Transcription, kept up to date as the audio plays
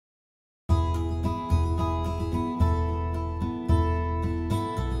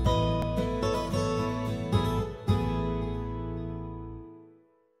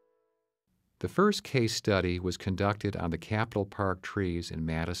The first case study was conducted on the Capitol Park trees in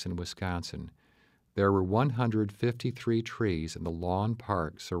Madison, Wisconsin. There were 153 trees in the lawn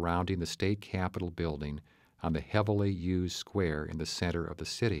park surrounding the state capitol building on the heavily used square in the center of the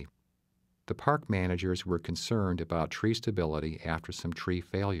city. The park managers were concerned about tree stability after some tree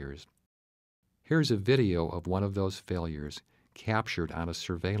failures. Here's a video of one of those failures captured on a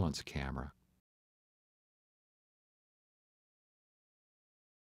surveillance camera.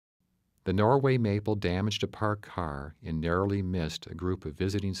 The Norway maple damaged a parked car and narrowly missed a group of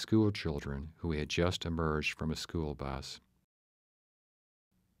visiting school children who had just emerged from a school bus.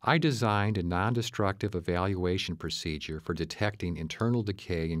 I designed a non-destructive evaluation procedure for detecting internal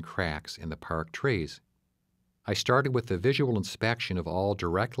decay and cracks in the park trees. I started with the visual inspection of all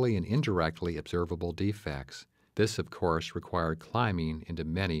directly and indirectly observable defects. This, of course, required climbing into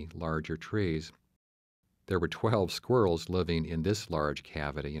many larger trees. There were 12 squirrels living in this large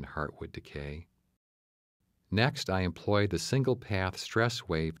cavity in heartwood decay. Next, I employed the single-path stress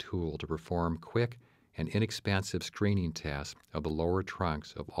wave tool to perform quick and inexpensive screening tests of the lower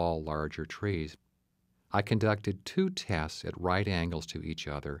trunks of all larger trees. I conducted 2 tests at right angles to each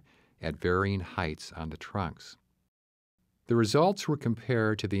other at varying heights on the trunks. The results were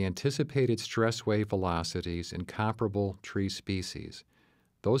compared to the anticipated stress wave velocities in comparable tree species.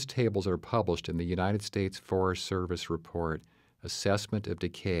 Those tables are published in the United States Forest Service report, Assessment of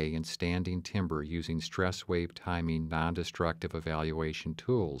Decay in Standing Timber Using Stress Wave Timing Non-Destructive Evaluation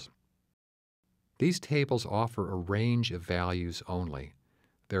Tools. These tables offer a range of values only.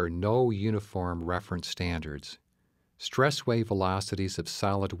 There are no uniform reference standards. Stress wave velocities of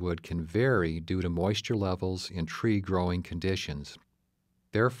solid wood can vary due to moisture levels and tree growing conditions.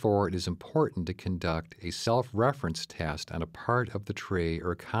 Therefore, it is important to conduct a self-reference test on a part of the tree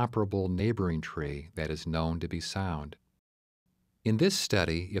or comparable neighboring tree that is known to be sound. In this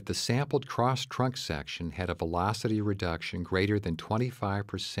study, if the sampled cross-trunk section had a velocity reduction greater than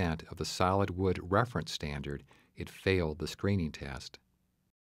 25% of the solid wood reference standard, it failed the screening test.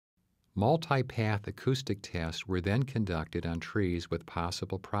 Multi-path acoustic tests were then conducted on trees with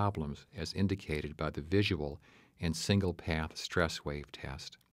possible problems, as indicated by the visual and single-path stress wave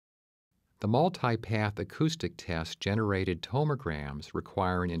test. The multi-path acoustic test generated tomograms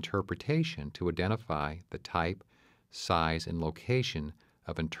requiring interpretation to identify the type, size, and location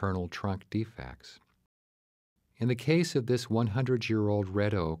of internal trunk defects. In the case of this 100-year-old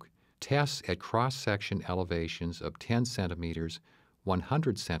red oak, tests at cross-section elevations of 10 centimeters,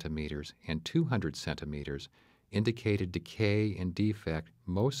 100 centimeters, and 200 centimeters indicated decay and defect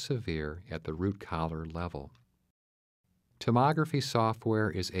most severe at the root collar level. Tomography software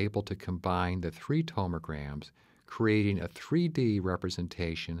is able to combine the 3 tomograms, creating a 3D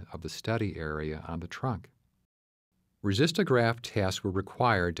representation of the study area on the trunk. Resistograph tests were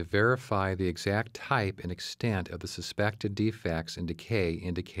required to verify the exact type and extent of the suspected defects and decay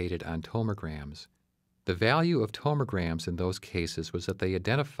indicated on tomograms. The value of tomograms in those cases was that they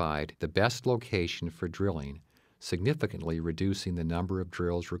identified the best location for drilling, significantly reducing the number of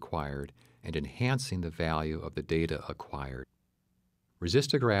drills required and enhancing the value of the data acquired.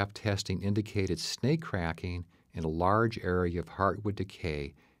 Resistograph testing indicated snake cracking in a large area of heartwood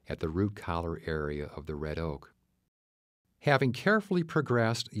decay at the root collar area of the red oak. Having carefully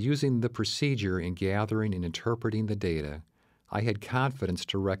progressed using the procedure in gathering and interpreting the data, I had confidence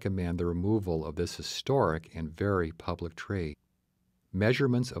to recommend the removal of this historic and very public tree.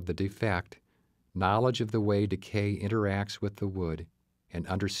 Measurements of the defect, knowledge of the way decay interacts with the wood, and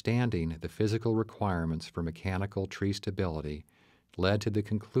understanding the physical requirements for mechanical tree stability led to the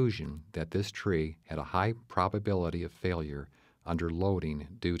conclusion that this tree had a high probability of failure under loading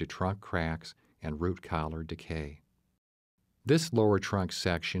due to trunk cracks and root collar decay. This lower trunk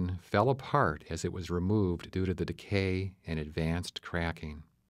section fell apart as it was removed due to the decay and advanced cracking.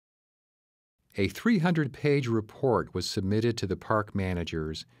 A 300-page report was submitted to the park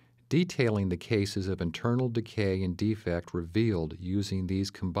managers detailing the cases of internal decay and defect revealed using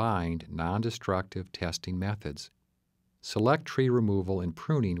these combined non-destructive testing methods. Select tree removal and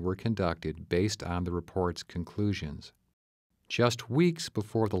pruning were conducted based on the report's conclusions. Just weeks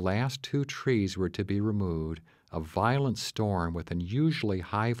before the last 2 trees were to be removed, a violent storm with unusually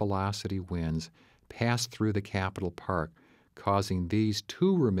high-velocity winds passed through the Capitol Park, causing these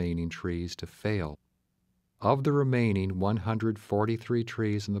 2 remaining trees to fail. Of the remaining 143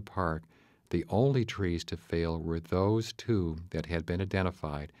 trees in the park, the only trees to fail were those 2 that had been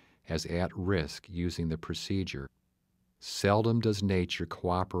identified as at risk using the procedure. Seldom does nature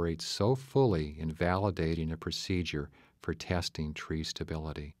cooperate so fully in validating a procedure for testing tree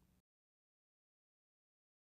stability.